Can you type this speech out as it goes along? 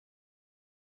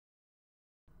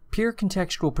Pure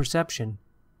contextual perception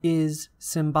is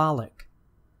symbolic.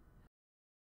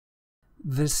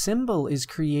 The symbol is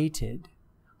created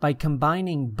by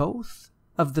combining both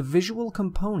of the visual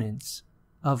components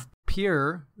of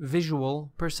pure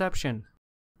visual perception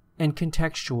and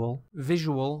contextual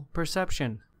visual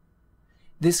perception.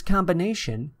 This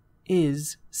combination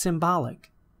is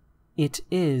symbolic. It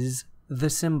is the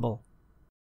symbol.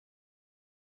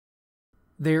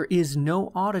 There is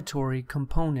no auditory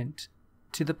component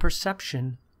to the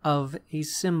perception of a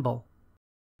symbol.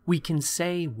 We can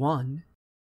say 1.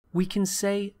 We can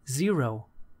say 0.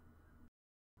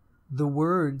 The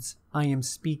words I am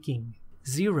speaking,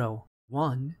 0,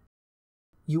 1.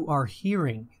 You are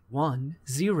hearing, 1,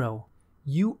 0.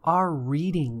 You are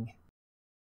reading.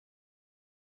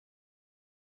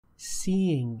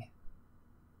 Seeing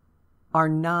are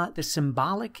not the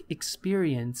symbolic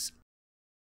experience.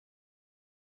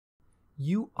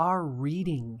 You are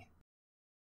reading.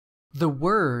 The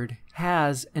word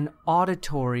has an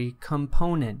auditory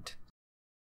component.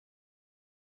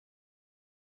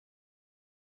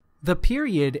 The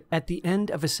period at the end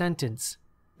of a sentence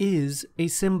is a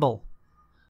symbol.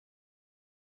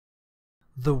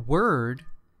 The word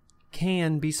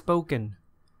can be spoken.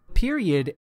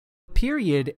 Period,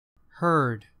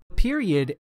 heard.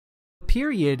 Period.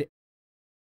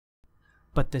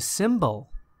 But the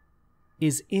symbol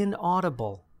is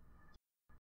inaudible.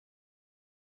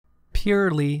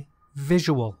 Purely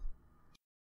visual.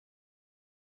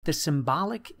 The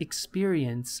symbolic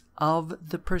experience of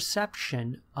the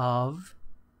perception of,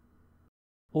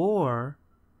 or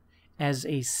as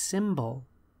a symbol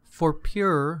for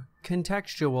pure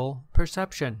contextual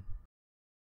perception,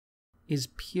 is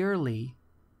purely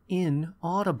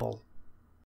inaudible.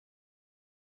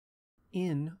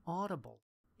 Inaudible.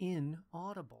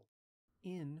 Inaudible.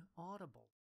 Inaudible.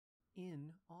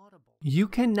 Inaudible. You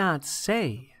cannot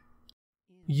say,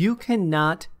 you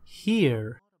cannot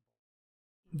hear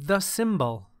the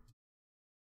symbol.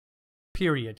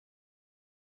 Period.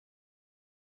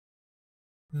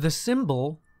 The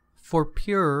symbol for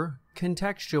pure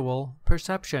contextual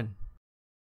perception.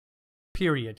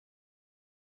 Period.